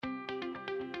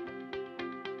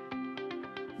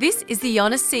This is the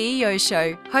Honest CEO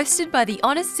Show, hosted by the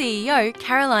Honest CEO,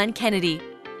 Caroline Kennedy.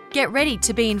 Get ready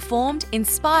to be informed,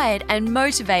 inspired, and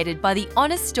motivated by the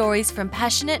honest stories from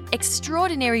passionate,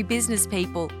 extraordinary business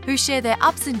people who share their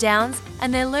ups and downs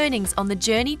and their learnings on the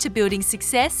journey to building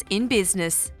success in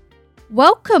business.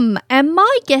 Welcome, and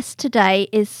my guest today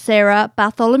is Sarah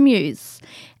Bartholomeusz,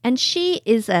 and she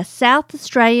is a South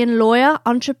Australian lawyer,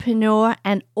 entrepreneur,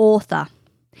 and author.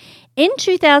 In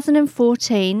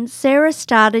 2014, Sarah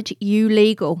started U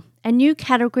Legal, a new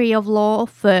category of law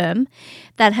firm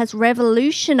that has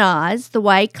revolutionised the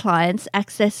way clients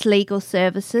access legal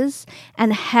services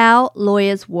and how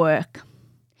lawyers work.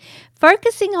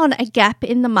 Focusing on a gap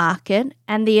in the market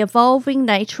and the evolving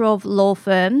nature of law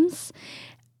firms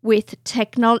with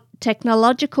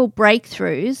technological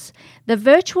breakthroughs, the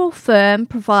virtual firm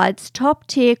provides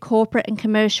top-tier corporate and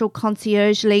commercial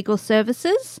concierge legal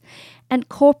services and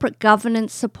corporate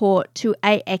governance support to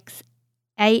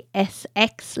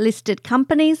ASX-listed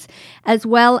companies, as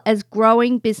well as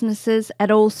growing businesses at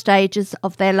all stages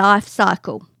of their life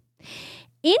cycle.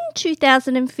 In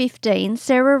 2015,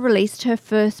 Sarah released her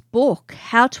first book,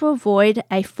 How to Avoid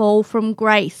a Fall from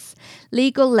Grace,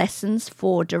 Legal Lessons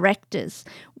for Directors,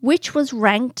 which was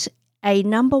ranked a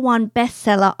 #1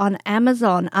 bestseller on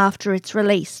Amazon after it's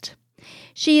released.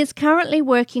 She is currently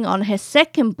working on her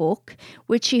second book,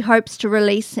 which she hopes to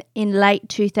release in late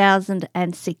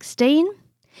 2016.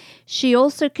 She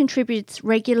also contributes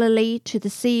regularly to the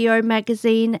CEO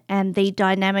magazine and the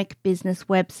Dynamic Business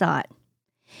website.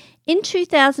 In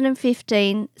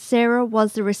 2015, Sarah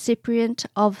was the recipient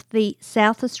of the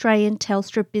South Australian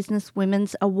Telstra Business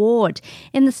Women's Award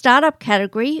in the startup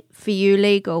category for U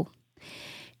Legal.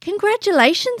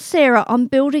 Congratulations, Sarah, on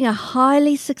building a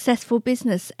highly successful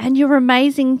business and your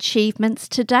amazing achievements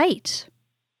to date.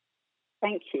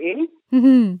 Thank you.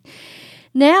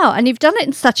 Now, and you've done it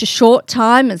in such a short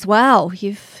time as well.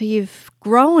 You've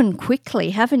grown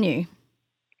quickly, haven't you?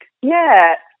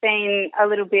 Yeah, it's been a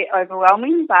little bit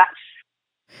overwhelming, but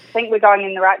I think we're going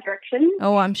in the right direction.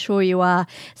 Oh, I'm sure you are.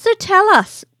 So tell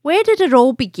us, where did it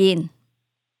all begin?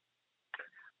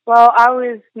 Well, I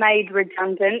was made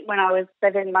redundant when I was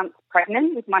 7 months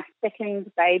pregnant with my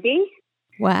second baby.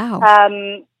 Wow.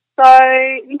 So,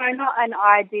 not an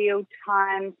ideal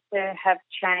time to have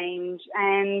change.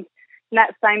 And in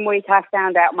that same week, I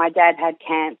found out my dad had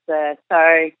cancer. So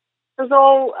it was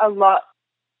all a lot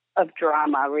of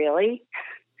drama, really.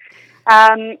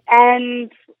 And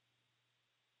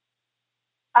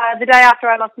the day after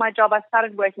I lost my job, I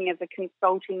started working as a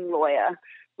consulting lawyer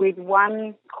with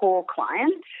one core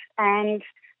client, and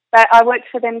I worked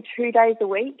for them 2 days a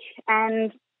week,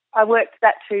 and I worked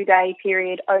that 2-day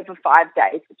period over 5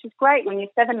 days, which is great. When you're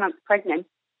 7 months pregnant,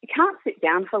 you can't sit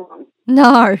down for long.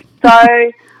 No.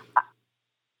 So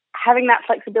having that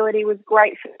flexibility was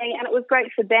great for me, and it was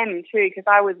great for them too, because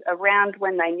I was around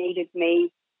when they needed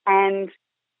me, and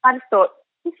I just thought,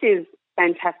 this is a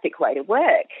fantastic way to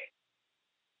work.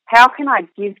 How can I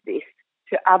give this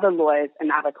to other lawyers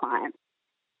and other clients?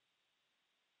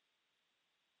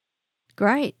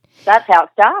 Great. That's how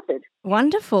it started.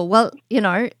 Wonderful. Well,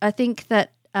 I think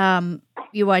that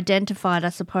you identified, I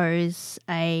suppose,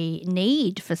 a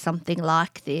need for something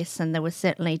like this, and there was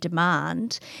certainly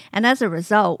demand. And as a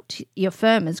result, your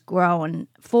firm has grown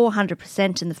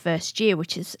 400% in the first year,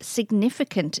 which is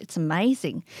significant. It's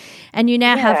amazing. And you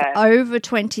now have over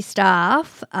 20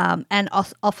 staff and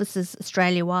offices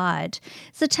Australia-wide.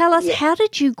 So tell us, how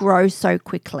did you grow so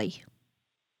quickly?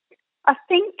 I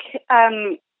think,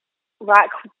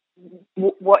 like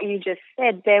what you just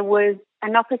said, there was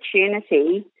an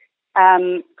opportunity.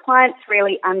 Clients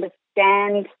really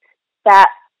understand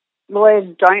that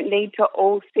lawyers don't need to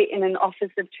all sit in an office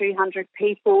of 200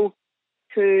 people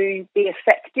to be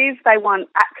effective. They want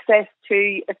access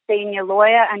to a senior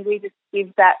lawyer, and we just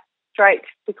give that straight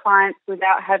to clients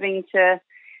without having to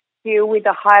deal with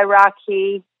a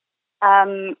hierarchy.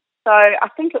 So I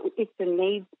think it's a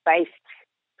needs-based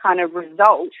kind of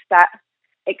result, that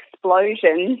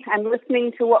explosion, and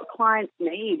listening to what clients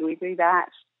need. We do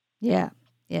that. Yeah.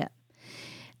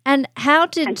 And how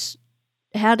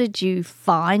did you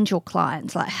find your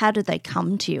clients? Like, how did they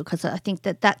come to you? Because I think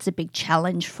that's a big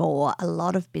challenge for a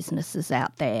lot of businesses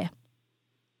out there.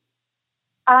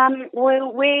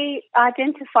 Well, we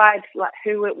identified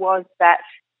who it was that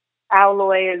our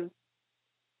lawyers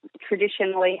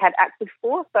traditionally had access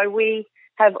for. So we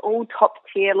have all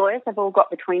top-tier lawyers. They've all got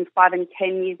between 5 and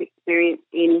 10 years experience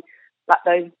in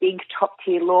those big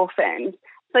top-tier law firms.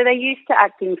 So they're used to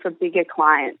acting for bigger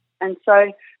clients. And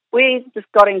so we just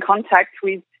got in contact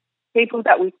with people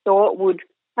that we thought would,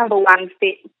 number one,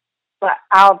 fit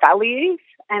our values,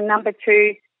 and number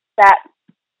two, that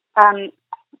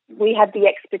we had the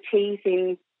expertise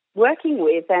in working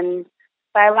with, and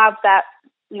they love that,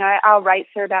 our rates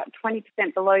are about 20%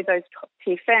 below those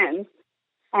top-tier firms,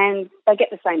 and they get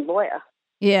the same lawyer.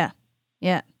 Yeah,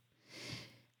 yeah.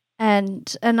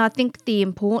 And I think the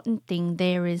important thing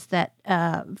there is that,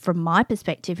 from my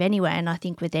perspective anyway, and I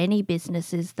think with any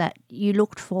business, is that you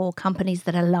looked for companies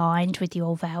that aligned with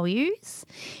your values.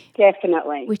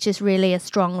 Definitely. Which is really a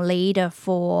strong leader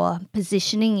for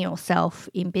positioning yourself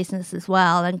in business as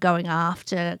well and going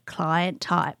after client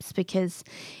types, because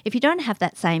if you don't have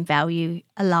that same value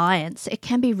alliance, it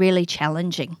can be really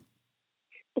challenging.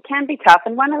 It can be tough,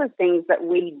 and one of the things that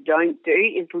we don't do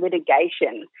is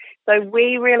litigation. So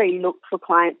we really look for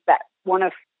clients that want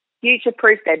to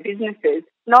future-proof their businesses,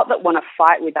 not that want to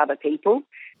fight with other people.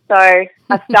 So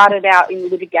I started out in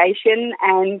litigation,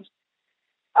 and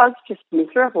I was just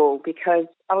miserable because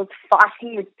I was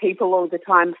fighting with people all the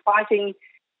time, fighting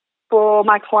for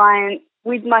my clients,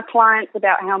 with my clients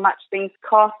about how much things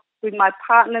cost, with my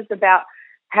partners about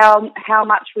how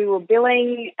much we were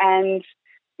billing, and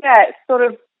it's sort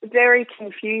of very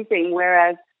confusing,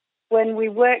 whereas when we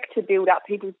work to build up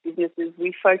people's businesses,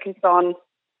 we focus on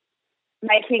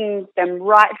making them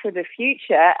right for the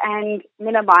future and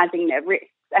minimising their risks.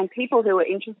 And people who are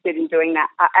interested in doing that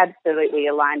are absolutely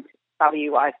aligned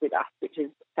value-wise with us, which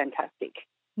is fantastic.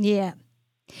 Yeah.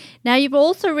 Now, you've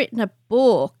also written a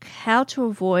book, How to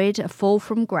Avoid a Fall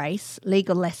from Grace,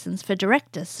 Legal Lessons for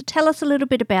Directors. So tell us a little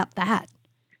bit about that.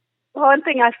 Well, one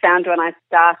thing I found when I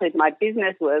started my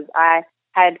business was I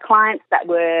had clients that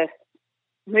were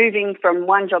moving from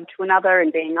one job to another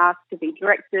and being asked to be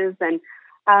directors, and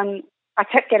I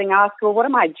kept getting asked, well, what are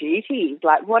my duties?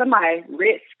 Like, what are my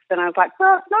risks? And I was like,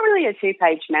 well, it's not really a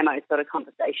 2-page memo sort of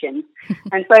conversation.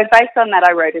 And so based on that,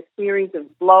 I wrote a series of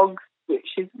blogs, which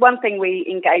is one thing we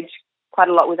engage quite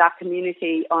a lot with our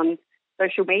community on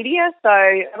social media. So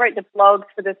I wrote the blogs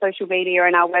for the social media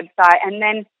and our website, and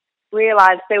then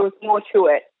realised there was more to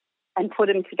it and put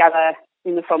them together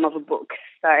in the form of a book.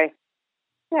 So,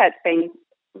 it's been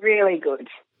really good.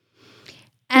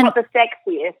 And not the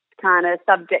sexiest kind of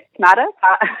subject matter,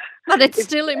 but it's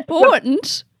still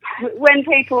important. When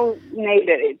people need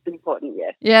it, it's important,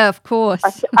 yes. Yeah, of course.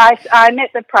 I met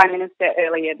the Prime Minister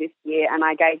earlier this year and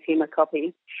I gave him a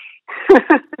copy.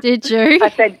 Did you? I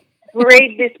said,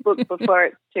 read this book before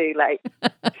it's too late.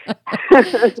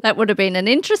 That would have been an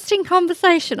interesting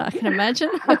conversation, I can imagine.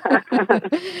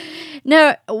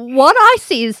 Now, what I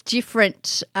see is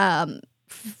different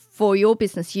for your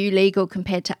business, You Legal,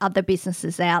 compared to other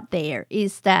businesses out there,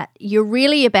 is that you're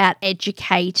really about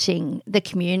educating the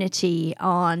community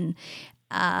on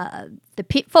the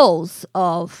pitfalls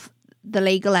of the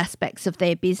legal aspects of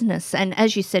their business. And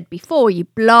as you said before, you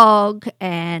blog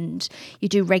and you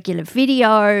do regular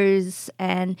videos,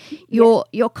 and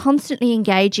you're constantly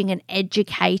engaging and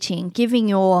educating, giving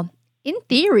in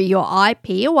theory, your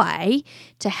IP away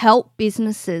to help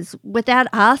businesses without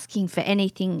asking for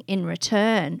anything in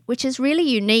return, which is really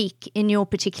unique in your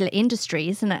particular industry,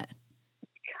 isn't it?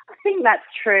 I think that's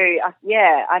true.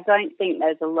 I don't think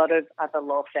there's a lot of other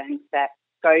law firms that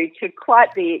go to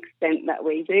quite the extent that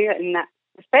we do in that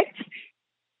respect.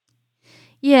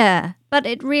 Yeah, but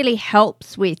it really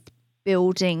helps with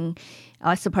building,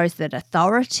 I suppose, that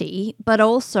authority, but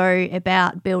also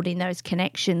about building those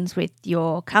connections with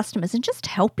your customers and just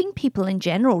helping people in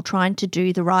general, trying to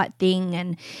do the right thing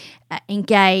and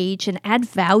engage and add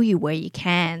value where you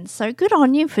can. So good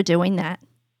on you for doing that.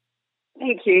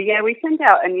 Thank you. Yeah, we send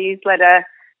out a newsletter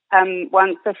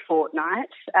once a fortnight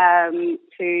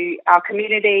to our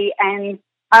community, and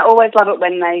I always love it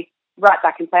when they write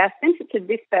back and say, I sent it to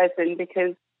this person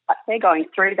because they're going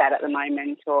through that at the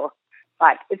moment, or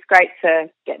it's great to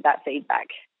get that feedback.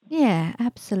 Yeah,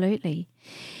 absolutely.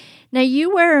 Now,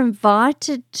 you were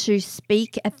invited to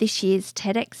speak at this year's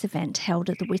TEDx event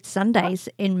held at the Whitsundays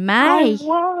in May.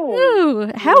 Oh,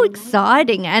 ooh, how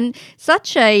exciting, and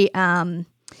such an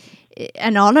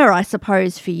honour, I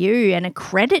suppose, for you, and a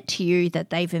credit to you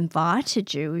that they've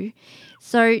invited you.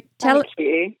 So thank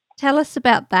you. Tell us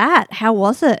about that. How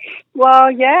was it? Well,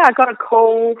 I got a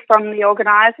call from the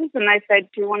organisers and they said,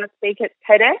 do you want to speak at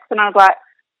TEDx? And I was like,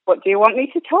 what do you want me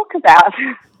to talk about?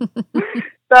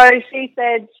 So she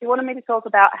said she wanted me to talk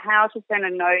about how to turn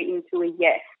a no into a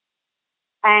yes.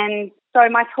 And so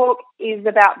my talk is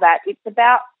about that. It's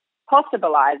about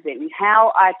possibilizing,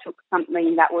 how I took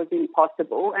something that was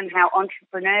impossible and how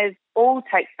entrepreneurs all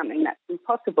take something that's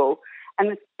impossible and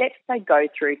the steps they go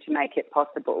through to make it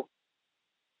possible.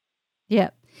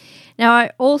 Yeah. Now,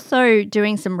 I also,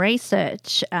 doing some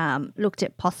research, looked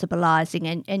at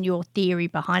possibilizing and your theory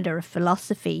behind it, or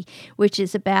philosophy, which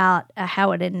is about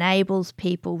how it enables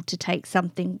people to take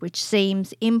something which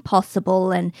seems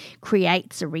impossible and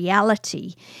creates a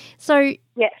reality. So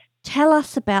Yes. tell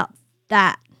us about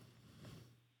that.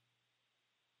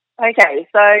 Okay,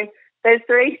 so there's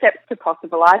 3 steps to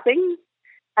possibilizing,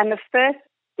 and the first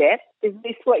step, is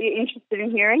this what you're interested in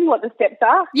hearing, what the steps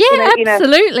are? Yeah,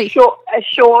 absolutely. A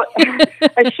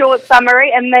short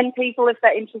summary, and then people, if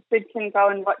they're interested, can go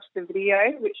and watch the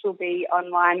video, which will be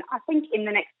online, I think, in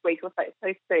the next week or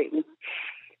so soon.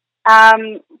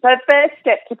 The first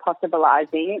step to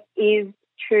possibilizing is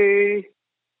to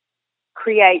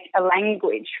create a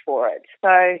language for it.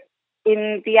 So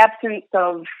in the absence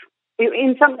of,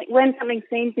 when something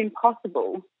seems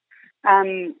impossible,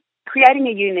 creating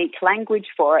a unique language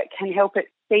for it can help it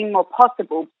seem more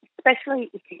possible, especially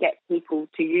if you get people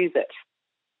to use it.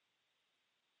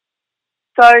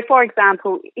 So, for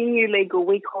example, in New Legal,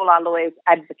 we call our lawyers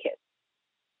advocates.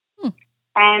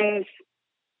 And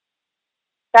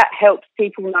that helps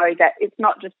people know that it's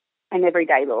not just an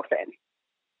everyday law firm.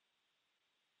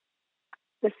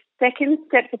 The second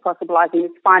step to possibilizing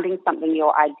is finding something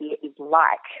your idea is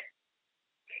like.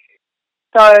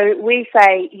 So we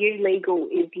say U-Legal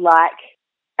is like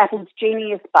Apple's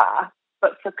Genius Bar,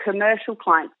 but for commercial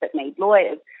clients that need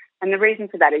lawyers. And the reason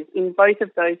for that is in both of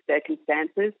those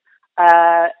circumstances,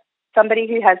 somebody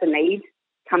who has a need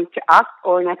comes to us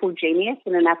or an Apple Genius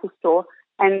in an Apple store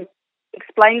and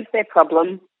explains their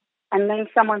problem, and then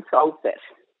someone solves it.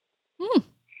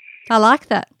 I like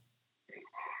that.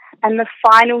 And the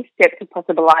final step to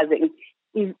possibilizing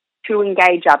is to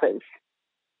engage others.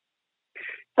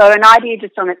 So an idea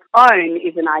just on its own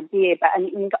is an idea, but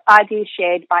an idea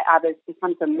shared by others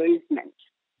becomes a movement.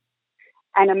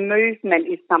 And a movement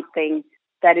is something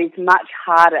that is much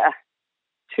harder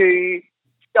to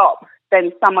stop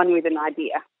than someone with an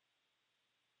idea.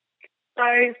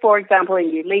 So, for example, in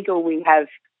New Legal, we have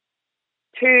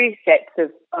 2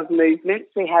 sets of movements.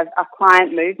 We have a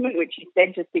client movement, which you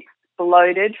said just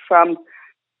exploded from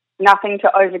nothing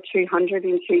to over 200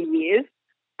 in 2 years.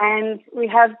 And we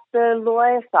have the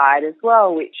lawyer side as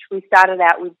well, which we started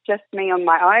out with just me on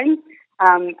my own,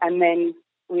 and then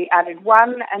we added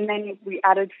 1, and then we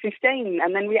added 15,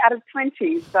 and then we added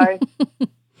 20. So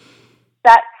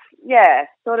that's,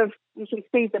 sort of, you can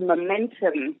see the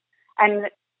momentum.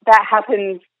 And that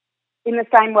happens in the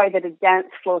same way that a dance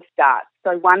floor starts.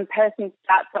 So one person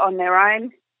starts on their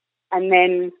own, and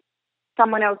then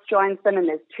someone else joins them, and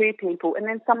there's 2 people, and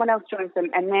then someone else joins them,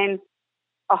 and then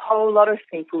a whole lot of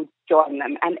people join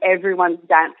them, and everyone's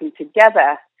dancing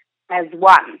together as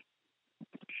one.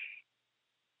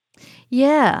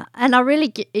 Yeah, and I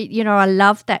really, I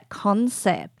love that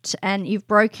concept, and you've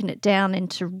broken it down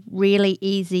into really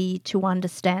easy to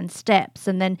understand steps,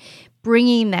 and then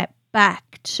bringing that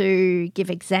back to give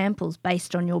examples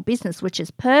based on your business, which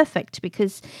is perfect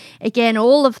because, again,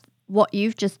 all of what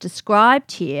you've just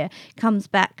described here comes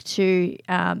back to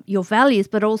your values,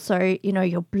 but also,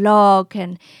 your blog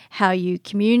and how you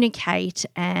communicate,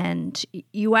 and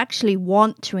you actually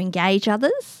want to engage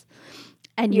others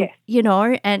and,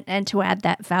 and to add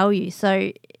that value.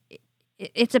 So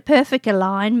it's a perfect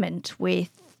alignment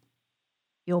with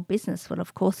your business. Well,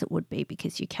 of course it would be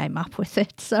because you came up with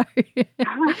it. So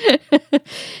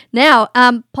now,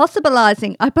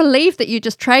 possibilizing, I believe that you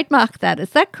just trademarked that. Is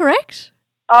that correct?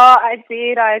 Oh, I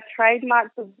did. I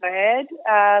trademarked the word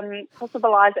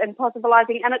possibilize and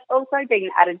possibilizing, and it's also been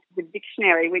added to the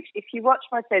dictionary, which if you watch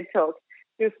my TED Talk,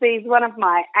 you'll see is one of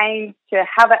my aims to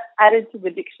have it added to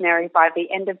the dictionary by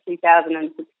the end of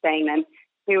 2016, and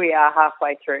here we are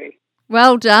halfway through.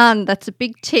 Well done. That's a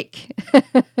big tick.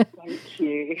 Thank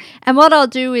you. And what I'll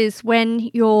do is when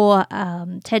your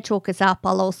TED Talk is up,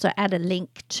 I'll also add a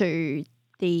link to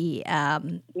the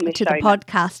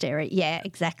podcast area. Yeah,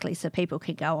 exactly. So people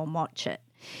can go and watch it.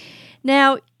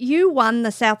 Now, you won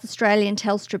the South Australian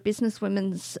Telstra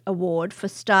Businesswomen's Award for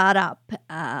Startup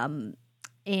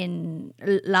in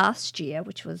last year,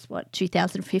 which was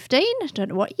 2015? I don't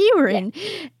know what year we're in.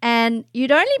 And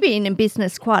you'd only been in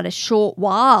business quite a short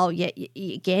while, yet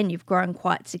again, you've grown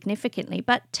quite significantly.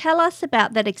 But tell us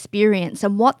about that experience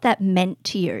and what that meant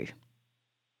to you.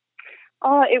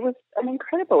 Oh, it was an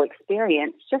incredible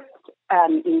experience, just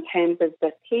in terms of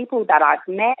the people that I've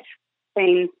met,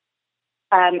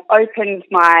 opened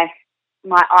my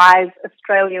eyes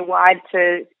Australia-wide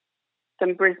to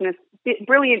some brilliant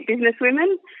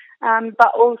businesswomen,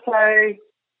 but also,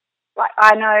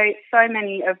 I know so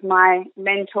many of my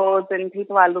mentors and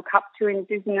people I look up to in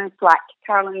business, like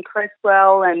Carolyn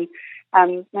Cresswell and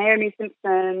Naomi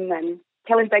Simpson and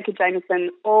Kelly Baker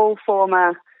Jameson, all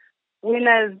former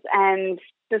winners, and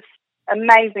just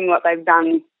amazing what they've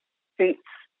done since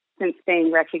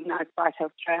being recognised by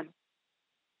Telstra.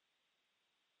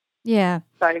 Yeah.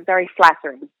 So very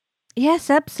flattering. Yes,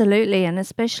 absolutely, and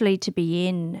especially to be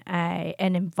in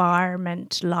an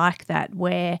environment like that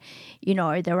where, you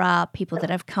know, there are people that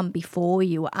have come before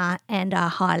you and are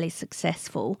highly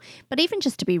successful, but even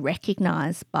just to be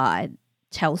recognised by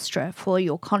Telstra for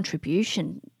your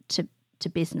contribution to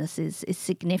business is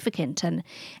significant, and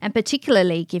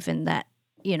particularly given that,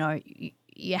 you know,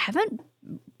 you haven't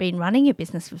been running your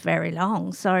business for very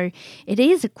long, so it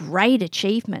is a great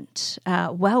achievement.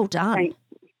 Well done.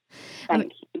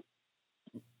 Thank you.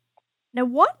 Now,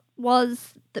 what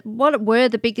were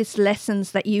the biggest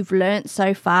lessons that you've learnt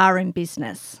so far in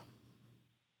business?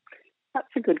 That's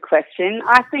a good question.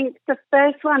 I think the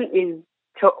first one is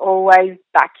to always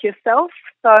back yourself.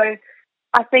 So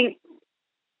I think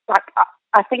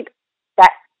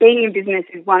that being in business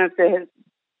is one of the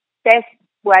best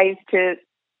ways to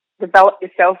develop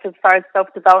yourself as far as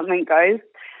self-development goes.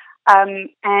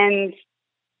 And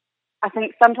I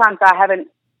think sometimes I haven't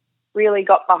really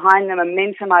got behind the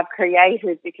momentum I've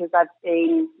created because I've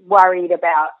been worried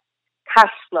about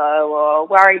cash flow or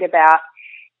worried about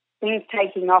things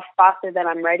taking off faster than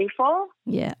I'm ready for.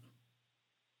 Yeah.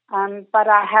 But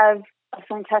I have a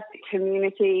fantastic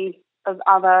community of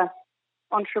other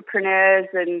entrepreneurs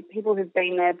and people who've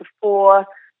been there before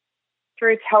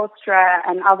through Telstra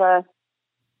and other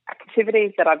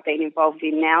activities that I've been involved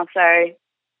in now. So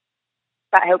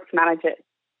that helps manage it.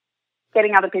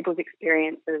 Getting other people's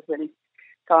experiences and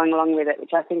going along with it,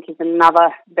 which I think is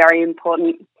another very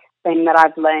important thing that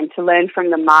I've learned, to learn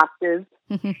from the masters,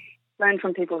 learn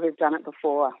from people who've done it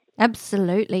before.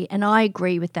 Absolutely, and I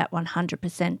agree with that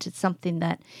 100%. It's something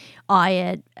that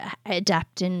I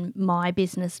adapt in my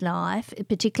business life,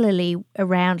 particularly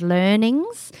around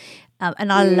learnings.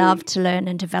 And I love to learn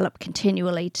and develop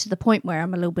continually to the point where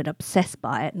I'm a little bit obsessed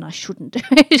by it, and I shouldn't.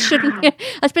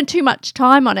 I spend too much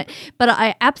time on it. But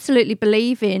I absolutely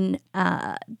believe in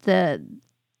the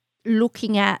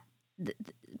looking at the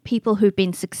people who've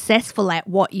been successful at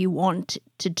what you want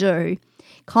to do,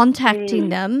 contacting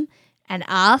them and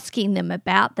asking them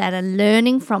about that and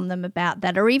learning from them about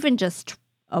that, or even just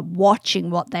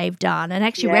watching what they've done and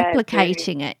actually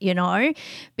replicating it, you know,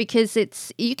 because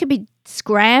you could be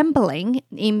scrambling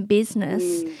in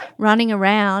business, running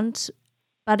around,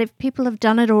 but if people have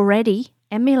done it already,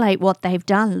 emulate what they've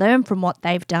done, learn from what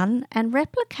they've done and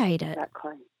replicate it.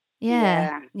 Exactly.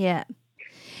 Yeah.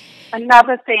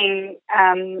 Another thing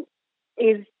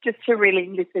is just to really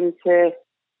listen to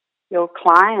your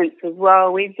clients as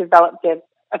well. We've developed a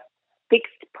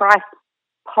fixed price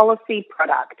policy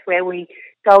product where we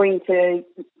go into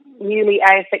newly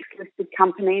ASX listed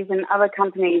companies and other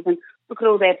companies and look at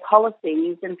all their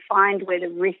policies and find where the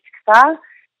risks are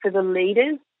for the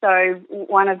leaders. So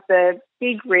one of the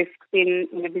big risks in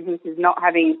a business is not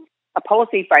having a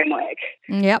policy framework.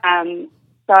 Yep. And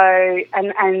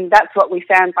that's what we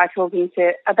found by talking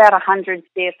to about 100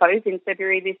 CFOs in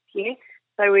February this year.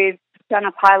 So we've done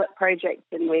a pilot project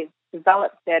and we've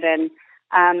developed it, and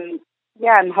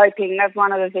I'm hoping that's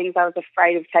one of the things I was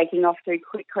afraid of taking off too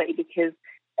quickly, because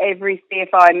every CFO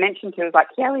I mentioned to was like,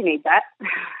 yeah, we need that.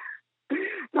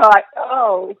 I'm like,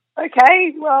 oh,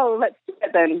 okay, well, let's do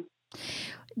it then.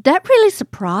 That really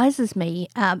surprises me,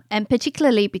 and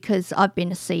particularly because I've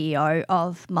been a CEO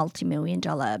of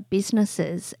multi-million-dollar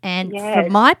businesses, and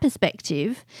from my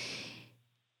perspective,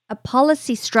 a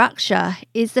policy structure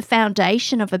is the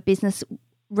foundation of a business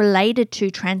related to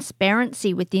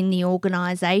transparency within the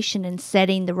organisation and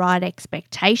setting the right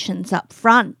expectations up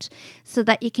front so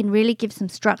that you can really give some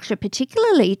structure,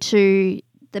 particularly to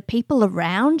the people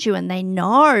around you, and they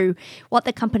know what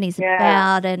the company's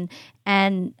about and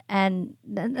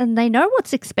they know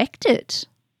what's expected.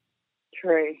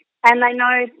 True. And they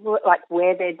know like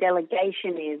where their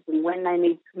delegation is and when they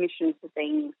need permission for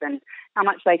things and how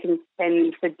much they can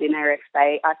spend for dinner if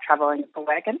they are travelling for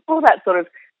work and all that sort of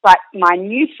like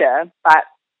minutiae, but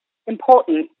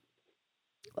important.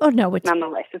 Oh no, it's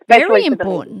nonetheless, very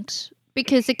important.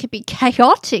 Because it could be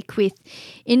chaotic with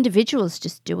individuals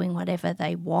just doing whatever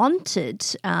they wanted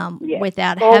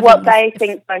without or having... what they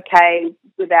think's okay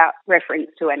without reference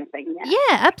to anything. Yeah,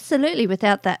 absolutely,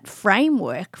 without that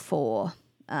framework for,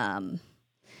 I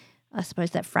suppose,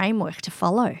 that framework to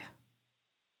follow.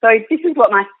 So this is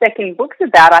what my second book's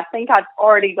about. I think I've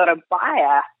already got a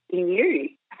buyer in you.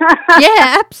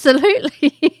 Yeah,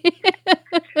 absolutely.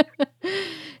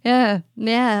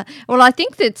 Yeah. Well, I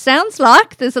think that sounds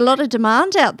like there's a lot of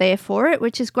demand out there for it,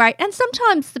 which is great. And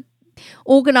sometimes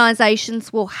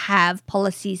organisations will have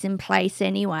policies in place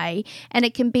anyway, and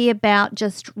it can be about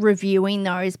just reviewing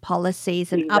those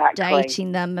policies and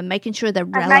updating them and making sure they're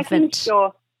relevant.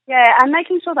 And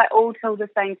making sure they all tell the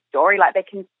same story, like they're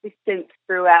consistent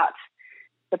throughout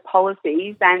the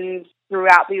policies and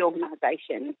throughout the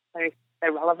organisation, so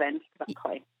they're relevant.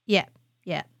 Exactly. Yeah.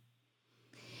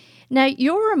 Now,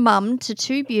 you're a mum to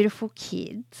 2 beautiful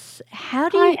kids. How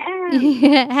do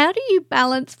you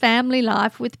balance family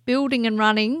life with building and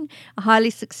running a highly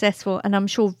successful and I'm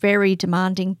sure very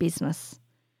demanding business?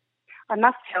 I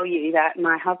must tell you that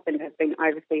my husband has been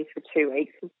overseas for 2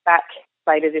 weeks. He's back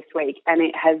later this week, and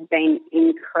it has been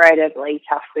incredibly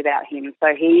tough without him.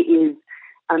 So he is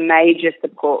a major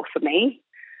support for me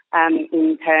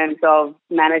in terms of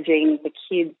managing the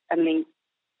kids and the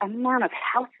amount of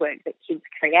housework that kids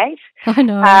create. I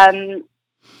know.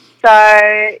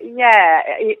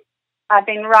 I've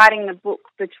been writing the book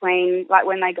between like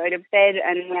when they go to bed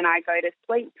and when I go to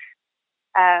sleep,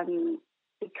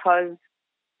 because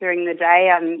during the day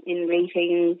I'm in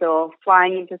meetings or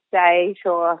flying interstate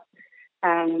or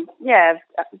I've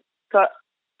got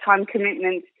time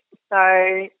commitments.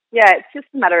 So it's just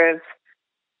a matter of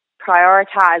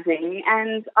prioritising,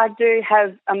 and I do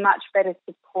have a much better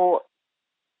support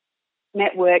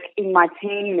network in my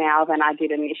team now than I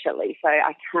did initially, so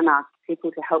I can ask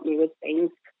people to help me with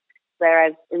things,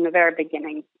 whereas in the very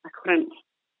beginning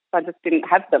I just didn't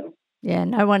have them. Yeah,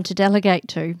 no one to delegate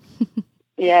to.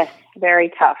 Yes,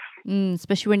 very tough.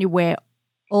 Especially when you wear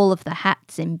all of the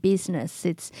hats in business.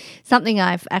 It's something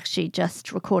I've actually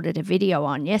just recorded a video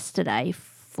on yesterday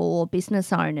for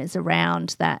business owners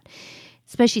around that,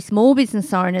 especially small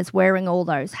business owners wearing all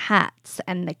those hats,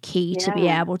 and the key to be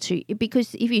able to,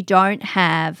 because if you don't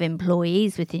have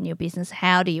employees within your business,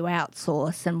 how do you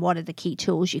outsource and what are the key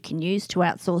tools you can use to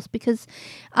outsource? Because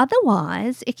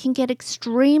otherwise it can get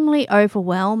extremely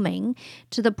overwhelming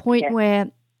to the point where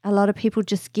a lot of people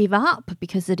just give up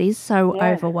because it is so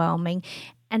overwhelming.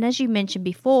 And as you mentioned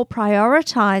before,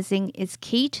 prioritising is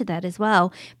key to that as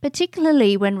well,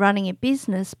 particularly when running a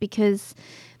business, because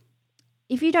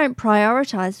if you don't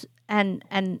prioritise, and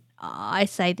I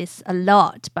say this a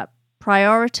lot, but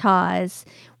prioritise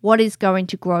what is going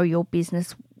to grow your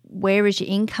business. Where is your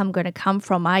income going to come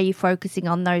from? Are you focusing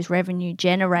on those revenue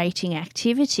generating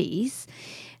activities?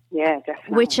 Yeah,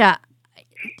 definitely. Which are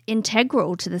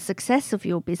integral to the success of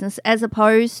your business, as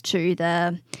opposed to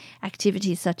the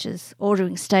activities such as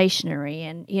ordering stationery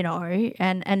and,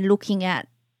 and looking at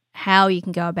how you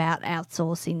can go about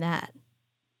outsourcing that.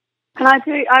 And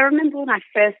I remember when I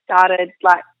first started,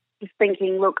 just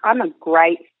thinking, look, I'm a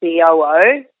great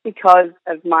COO because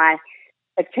of my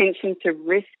attention to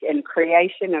risk and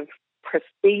creation of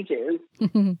procedures.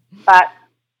 But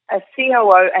a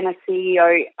COO and a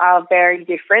CEO are very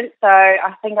different. So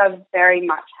I think I've very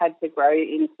much had to grow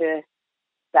into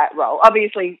that role.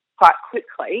 Obviously quite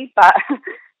quickly, but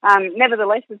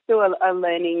nevertheless, it's still a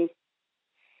learning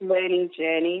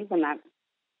journey, and that.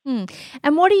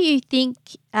 And what do you think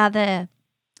are the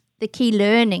key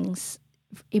learnings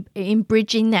in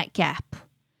bridging that gap?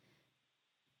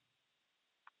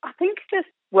 I think just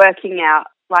working out,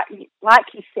 like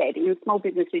you said, in small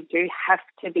business you do have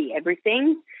to be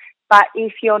everything. But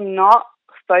if you're not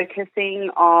focusing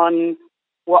on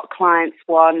what clients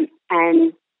want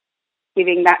and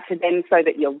giving that to them so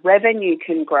that your revenue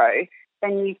can grow,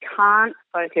 then you can't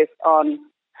focus on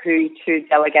who to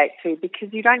delegate to because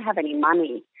you don't have any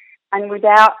money. And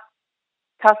without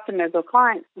customers or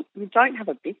clients, you don't have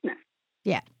a business.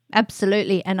 Yeah,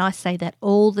 absolutely. And I say that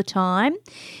all the time.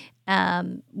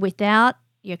 Without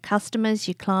your customers,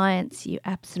 your clients, you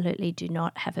absolutely do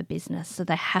not have a business. So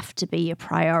they have to be your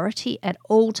priority at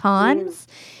all times,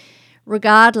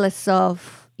 regardless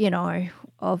of,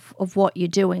 of what you're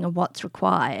doing and what's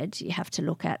required. You have to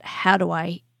look at how do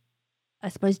I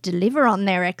suppose, deliver on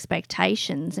their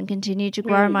expectations and continue to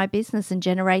grow my business and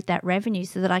generate that revenue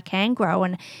so that I can grow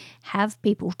and have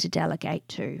people to delegate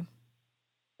to.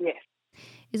 Yes.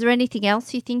 Is there anything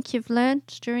else you think you've learned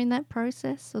during that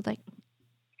process?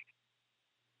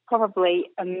 Probably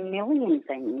a million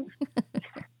things.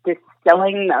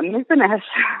 Distilling them, isn't it?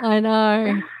 I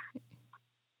know.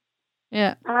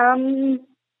 Yeah.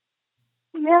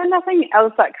 Nothing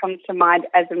else that comes to mind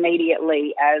as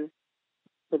immediately as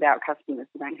without customers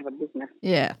you don't have a business.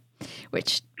 Yeah,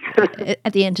 which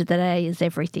at the end of the day is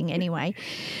everything anyway.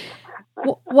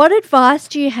 What advice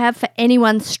do you have for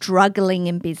anyone struggling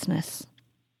in business?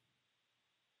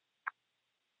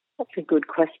 That's a good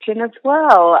question as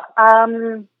well.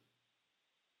 I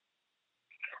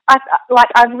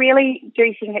really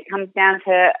do think it comes down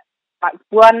to like,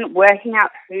 one, working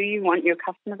out who you want your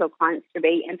customers or clients to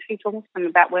be, and two, talking to them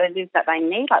about what it is that they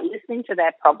need, like listening to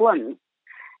their problems.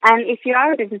 And if you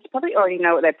are a business, you probably already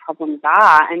know what their problems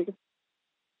are, and just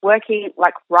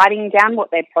writing down what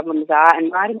their problems are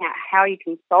and writing out how you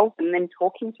can solve them, then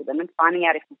talking to them and finding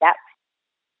out if that's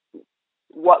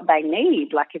what they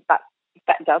need, like if that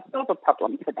does solve a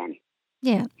problem for them.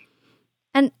 Yeah.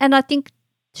 And I think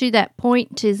to that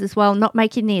point is as well not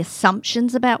making the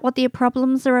assumptions about what their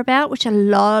problems are about, which a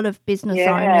lot of business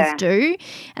owners do.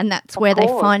 And that's where they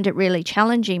find it really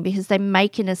challenging because they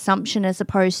make an assumption as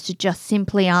opposed to just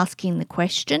simply asking the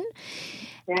question.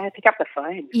 Yeah, pick up the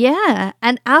phone. Yeah,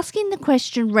 and asking the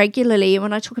question regularly, and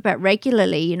when I talk about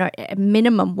regularly, a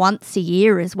minimum once a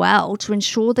year as well, to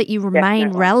ensure that you remain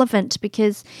relevant,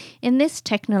 because in this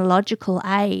technological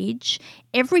age,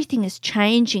 everything is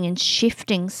changing and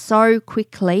shifting so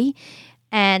quickly,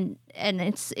 and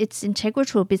it's integral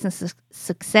to a business's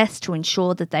success to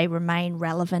ensure that they remain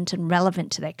relevant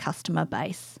to their customer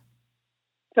base.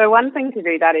 So one thing to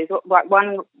do that is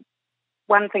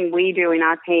one thing we do in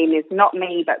our team is, not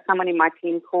me, but someone in my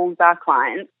team calls our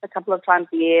clients a couple of times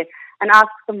a year and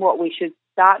asks them what we should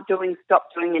start doing, stop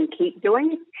doing, and keep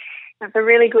doing. It's a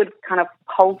really good kind of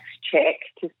pulse check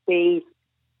to see,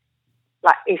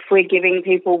 like, if we're giving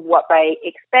people what they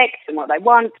expect and what they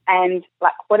want, and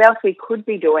like what else we could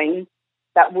be doing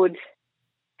that would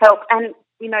help. And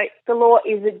the law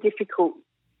is a difficult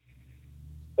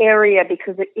area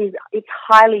because it's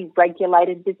highly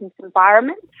regulated business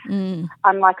environment,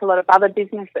 unlike a lot of other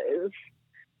businesses,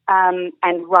 and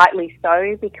rightly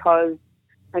so, because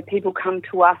people come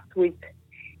to us with,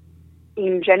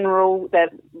 in general,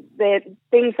 they're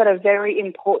things that are very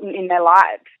important in their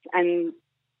lives, and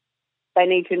they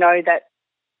need to know that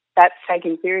that's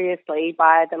taken seriously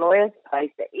by the lawyers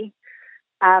they see.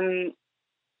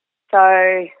 So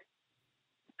I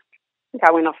think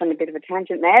I went off on a bit of a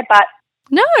tangent there, but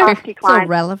no, ask your clients, it's all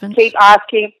relevant. Keep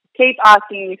asking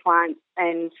your clients,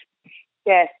 and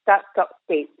start, stop,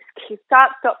 keep.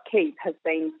 Start, stop, keep has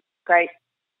been a great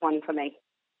one for me.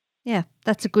 Yeah,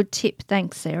 that's a good tip.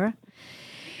 Thanks, Sarah.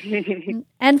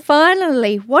 And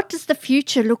finally, what does the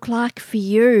future look like for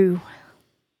you?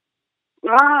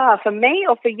 For me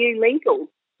or for you, legal?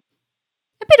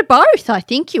 A bit of both, I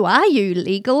think. You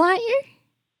legal, aren't you?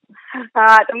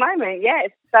 At the moment,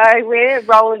 yes. So we're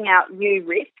rolling out new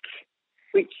risk,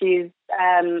 which is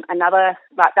another,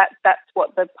 that's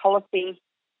what the policy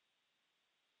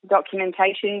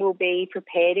documentation will be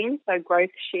prepared in, so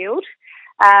Growth Shield.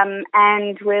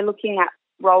 And we're looking at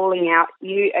rolling out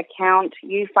new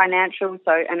financial,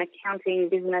 so an accounting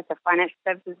business, a financial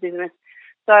services business.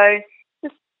 So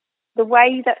just the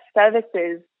way that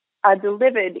services are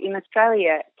delivered in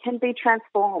Australia can be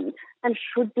transformed and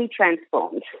should be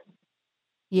transformed.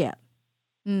 Yeah.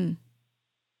 Mm.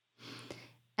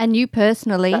 And you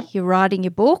personally, you're writing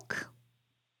your book?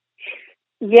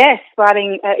 Yes,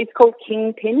 writing. It's called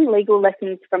Kingpin, Legal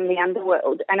Lessons from the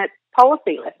Underworld, and it's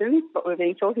policy lessons, what we've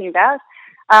been talking about,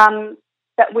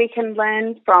 that we can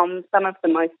learn from some of the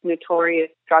most notorious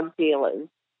drug dealers.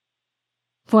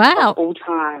 Wow. Of all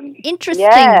time. Interesting.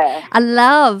 Yeah. I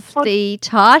love the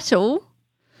title.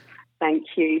 Thank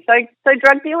you. So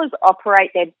drug dealers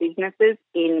operate their businesses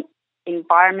in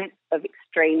environments of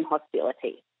extreme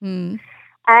hostility. Mm.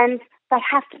 And they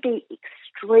have to be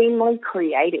extremely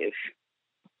creative.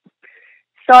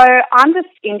 So I'm just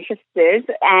interested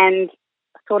and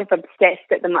sort of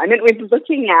obsessed at the moment with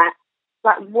looking at,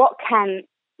 like, what can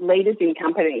leaders in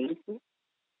companies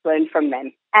learn from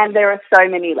them? And there are so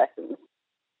many lessons.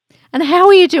 And how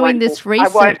are you doing this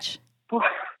research?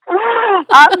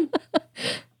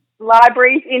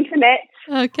 Libraries, internet.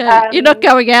 Okay. You're not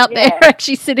going out there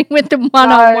actually sitting with them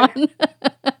one-on-one.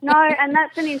 No, and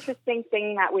that's an interesting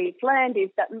thing that we've learned, is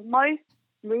that most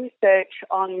research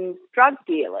on drug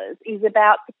dealers is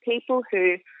about the people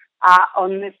who are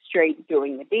on the street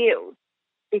doing the deals,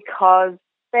 because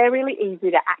they're really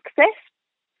easy to access,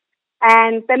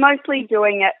 and they're mostly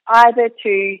doing it either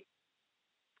to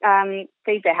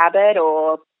feed their habit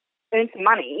or earn some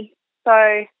money.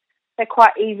 So they're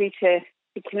quite easy to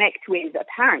connect with,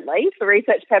 apparently, for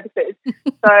research purposes.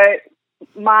 So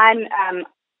mine,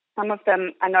 some of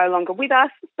them are no longer with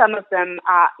us, some of them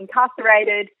are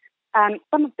incarcerated,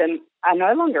 some of them are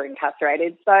no longer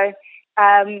incarcerated. So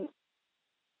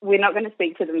we're not going to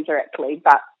speak to them directly,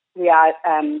 but we are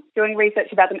doing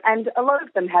research about them, and a lot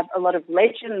of them have a lot of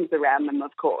legends around them,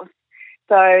 of course.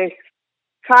 So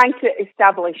trying to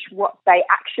establish what they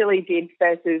actually did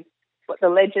versus what the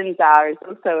legends are is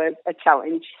also a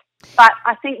challenge. But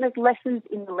I think there's lessons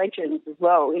in the legends as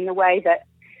well, in the way that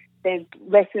there's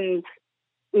lessons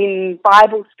in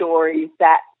Bible stories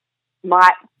that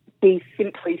might be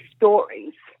simply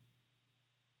stories.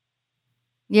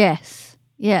 Yes.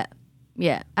 Yeah,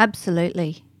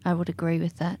 absolutely. I would agree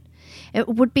with that. It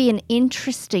would be an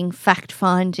interesting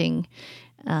fact-finding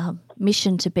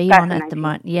mission to be on at the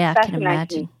moment. Yeah, I can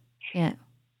imagine. Yeah.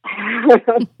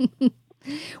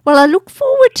 Well, I look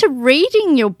forward to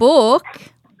reading your book.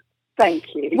 Thank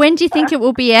you. When do you think it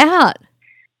will be out?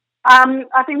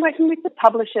 I've been working with the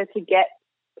publisher to get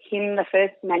him the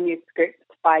first manuscript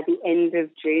by the end of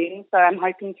June, so I'm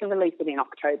hoping to release it in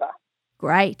October.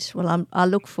 Great. Well, I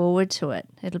look forward to it.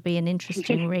 It'll be an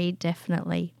interesting read,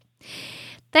 definitely.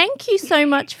 Thank you so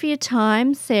much for your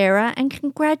time, Sarah, and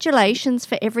congratulations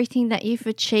for everything that you've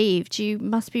achieved. You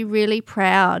must be really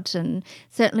proud, and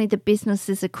certainly the business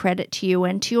is a credit to you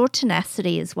and to your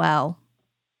tenacity as well.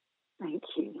 Thank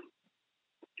you.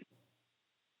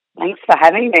 Thanks for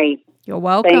having me. You're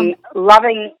welcome. Been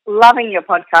loving your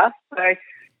podcast, so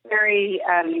very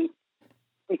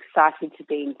excited to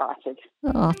be invited.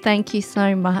 Oh, thank you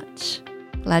so much.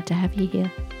 Glad to have you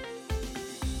here.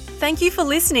 Thank you for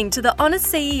listening to the Honest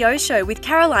CEO Show with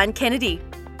Caroline Kennedy.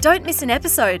 Don't miss an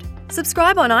episode.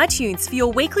 Subscribe on iTunes for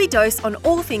your weekly dose on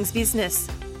all things business.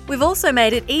 We've also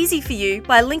made it easy for you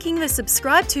by linking the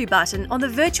subscribe to button on the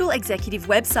Virtual Executive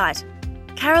website.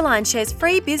 Caroline shares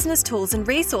free business tools and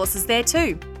resources there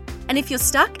too. And if you're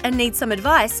stuck and need some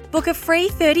advice, book a free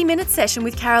 30-minute session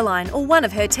with Caroline or one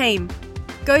of her team.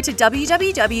 Go to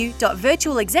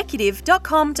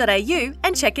www.virtualexecutive.com.au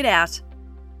and check it out.